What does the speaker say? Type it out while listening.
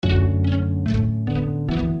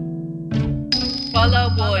Polo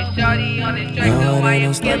boy, Shawty on the track, know I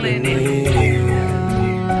am killing it.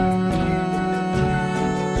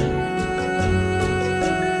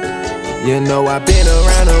 You know I've been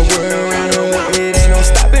around the world. It ain't no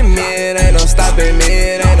stopping me, it ain't no stopping me,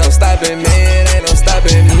 it ain't no stopping me, it ain't no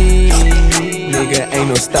stopping me. Nigga, ain't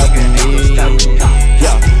no stopping me.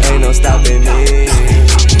 Yeah, ain't no stopping me.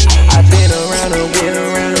 I've been around the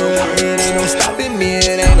world. It ain't no stopping me, it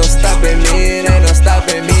ain't no stopping me, it ain't no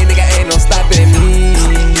stopping me. Nigga, ain't no stopping me.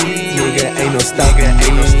 Nigga, ain't no stopping,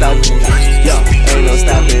 ain't no stopping. Yeah, ain't no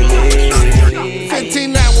stopping me.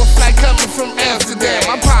 15-hour flight coming from Amsterdam.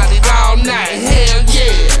 I partied all night, hell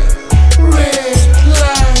yeah. Red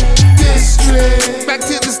light district. Back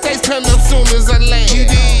to the States, turn up soon as I land.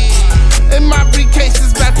 And my briefcase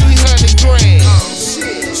is about 300 grand.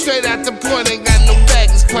 Straight out the point, ain't got no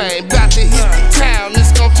baggage claim. About to hit the town,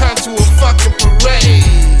 it's gon' turn to a fucking parade.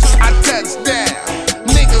 I touched down,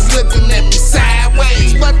 niggas looking at me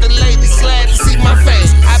sideways, but the ladies glad to see my face.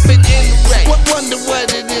 I've been in the race. Wonder what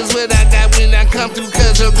it is, what I got when I come through,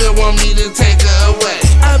 cause your girl want me to take her away.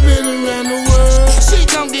 I've been around the world. She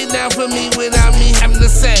gon' get down for me without me having to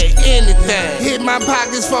say anything. Hit my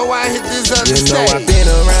pockets before I hit this other stage. You know I've been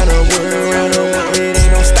around the world. It ain't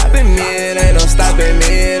no stopping me, it ain't no stopping me,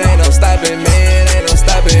 it ain't no stopping me, it ain't no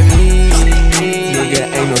stopping me. Nigga,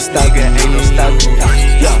 ain't no stopping, ain't no stopping.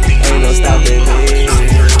 Yeah, ain't no stopping me.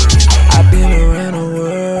 I've been around the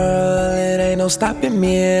world. It ain't no stopping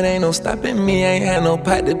me, it ain't no stopping me. Ain't had no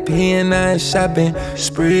pot to pee and I ain't shopping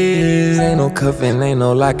sprees. Ain't no cuffing, ain't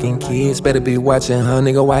no locking kids. Better be watching her,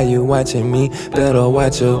 nigga, why you watching me? Better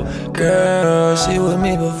watch your girl. She with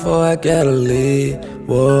me before I got a lead.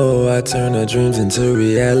 Whoa, I turn her dreams into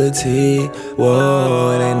reality.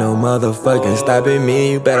 Whoa, it ain't no motherfucking stopping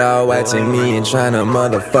me. You better all watching me and tryna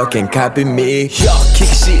motherfucking copy me. Yo, kick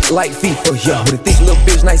shit like FIFA, yo. With a thick little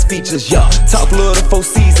bitch, nice features, yo. Top little the 4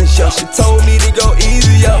 seasons, yo. She told me to go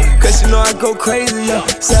easy, yo. Cause you know I go crazy, yo.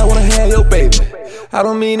 Say I wanna have your baby. I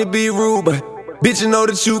don't mean to be rude, but bitch, you know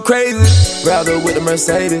that you crazy. Rather with the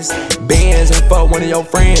Mercedes Benz and fuck one of your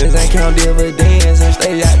friends and count dividends and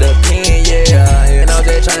stay out the pen, yeah. And I'm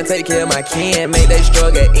just tryna take care of my kin, make they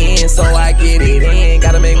struggle in so I get it in.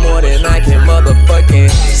 Gotta make more than I can motherfucking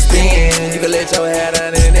spend. You can let your hair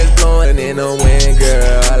down and it's blowing in the wind,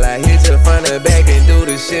 girl. I hit you from the back and do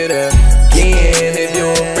the shit again. If you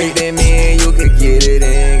a freak, then me and you could get it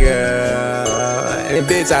in, girl. And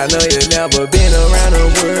bitch, I know you never been around the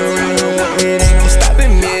world. It ain't no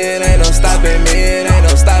stopping me, it ain't no stopping me, it ain't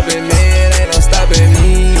no stopping me, it ain't no stopping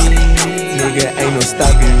me. Nigga, ain't no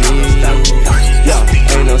stopping me. Yo,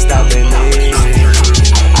 ain't no stopping me.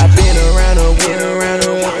 I've been around the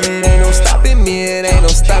world. It ain't no stopping me, it ain't no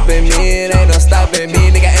stopping me, it ain't no stopping me.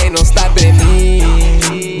 Nigga, ain't no stopping me.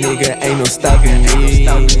 Nigga, ain't no stopping me.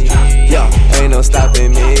 Yo, ain't no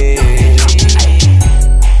stopping me.